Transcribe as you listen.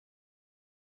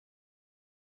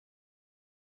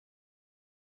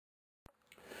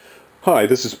Hi,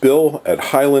 this is Bill at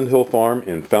Highland Hill Farm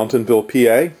in Fountainville,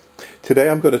 PA.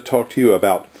 Today I'm going to talk to you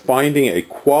about finding a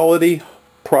quality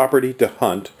property to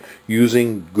hunt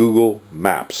using Google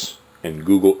Maps and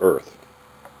Google Earth.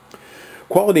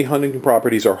 Quality hunting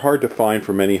properties are hard to find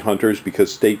for many hunters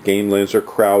because state game lands are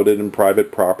crowded and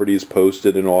private property is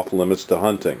posted and off limits to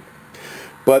hunting.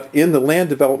 But in the land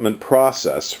development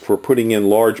process for putting in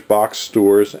large box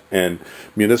stores and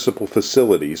municipal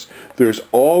facilities, there's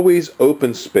always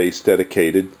open space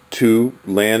dedicated to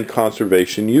land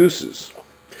conservation uses.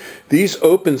 These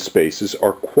open spaces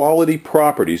are quality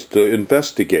properties to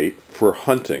investigate for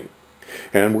hunting.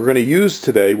 And we're going to use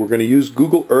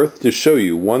Google Earth to show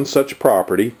you one such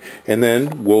property, and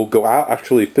then we'll go out,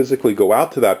 actually physically go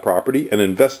out to that property and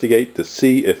investigate to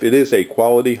see if it is a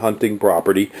quality hunting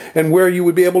property and where you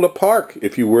would be able to park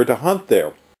if you were to hunt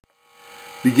there.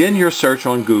 Begin your search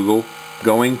on Google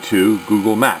going to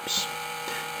Google Maps.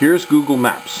 Here's Google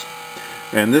Maps,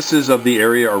 and this is of the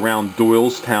area around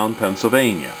Doylestown,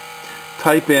 Pennsylvania.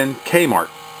 Type in Kmart,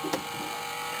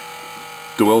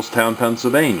 Doylestown,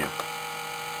 Pennsylvania.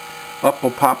 Up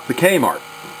will pop the Kmart.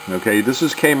 Okay, this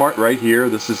is Kmart right here.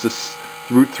 This is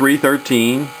Route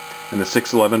 313 and the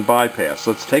 611 bypass.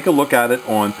 Let's take a look at it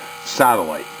on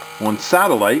satellite. On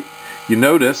satellite, you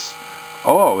notice,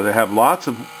 oh, they have lots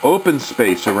of open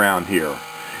space around here.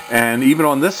 And even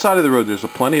on this side of the road, there's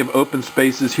plenty of open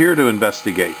spaces here to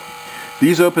investigate.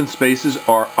 These open spaces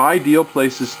are ideal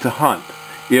places to hunt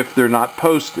if they're not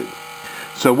posted.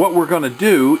 So what we're going to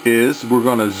do is we're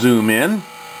going to zoom in.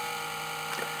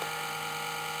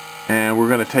 And we're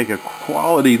going to take a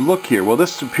quality look here. Well,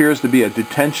 this appears to be a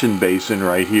detention basin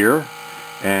right here.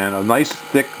 And a nice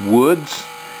thick woods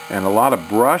and a lot of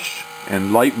brush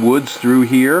and light woods through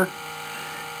here.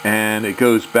 And it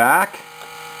goes back.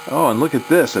 Oh, and look at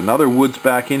this. Another woods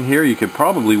back in here. You could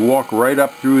probably walk right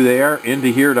up through there into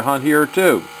here to hunt here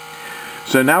too.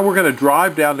 So now we're going to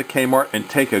drive down to Kmart and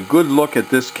take a good look at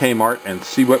this Kmart and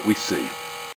see what we see.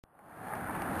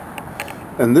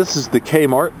 And this is the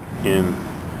Kmart in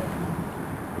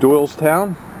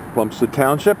Doylestown, Plumstead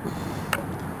Township,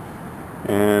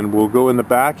 and we'll go in the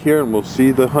back here and we'll see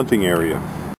the hunting area.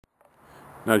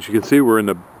 Now, as you can see, we're in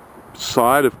the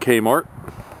side of Kmart,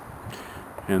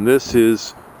 and this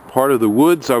is part of the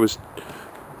woods I was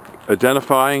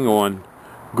identifying on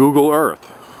Google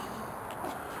Earth.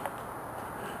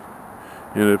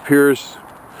 And it appears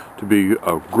to be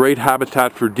a great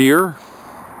habitat for deer.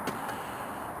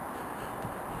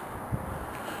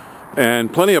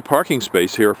 And plenty of parking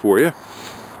space here for you,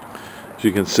 as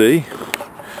you can see.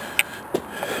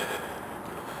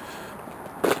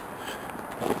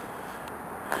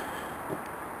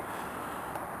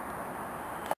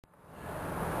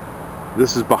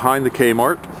 This is behind the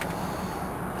Kmart.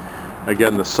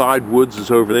 Again, the side woods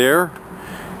is over there.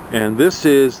 And this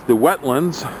is the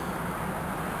wetlands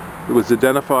that was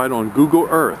identified on Google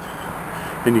Earth.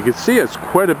 And you can see it's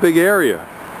quite a big area.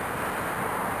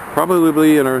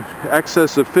 Probably in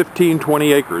excess of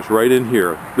 15-20 acres right in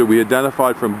here that we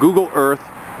identified from Google Earth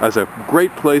as a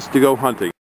great place to go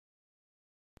hunting.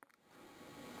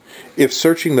 If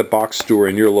searching the box store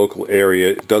in your local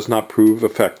area does not prove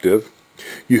effective,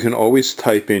 you can always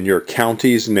type in your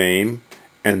county's name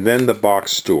and then the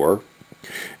box store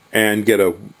and get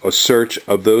a search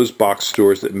of those box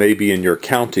stores that may be in your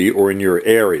county or in your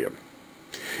area.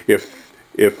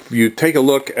 If you take a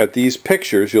look at these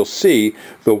pictures, you'll see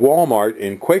the Walmart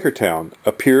in Quakertown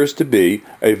appears to be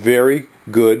a very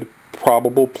good,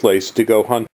 probable place to go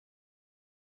hunt.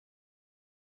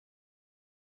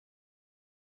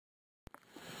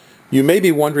 You may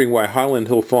be wondering why Highland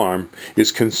Hill Farm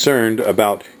is concerned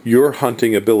about your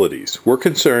hunting abilities. We're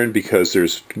concerned because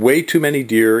there's way too many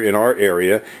deer in our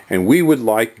area, and we would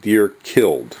like deer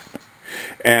killed.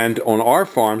 And on our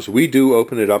farms, we do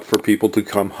open it up for people to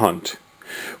come hunt.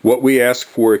 What we ask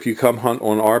for if you come hunt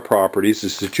on our properties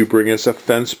is that you bring us a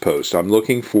fence post. I'm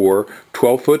looking for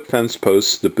 12-foot fence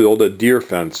posts to build a deer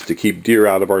fence to keep deer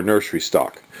out of our nursery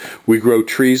stock. We grow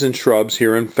trees and shrubs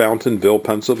here in Fountainville,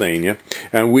 Pennsylvania,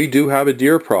 and we do have a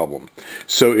deer problem.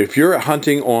 So if you're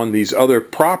hunting on these other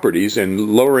properties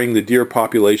and lowering the deer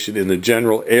population in the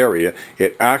general area,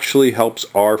 it actually helps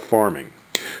our farming.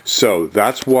 So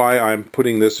that's why I'm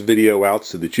putting this video out,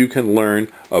 so that you can learn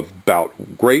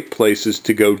about great places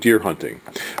to go deer hunting.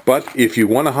 But if you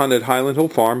want to hunt at Highland Hill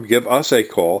Farm, give us a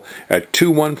call at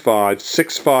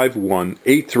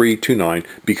 215-651-8329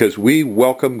 because we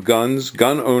welcome guns,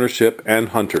 gun ownership, and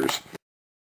hunters.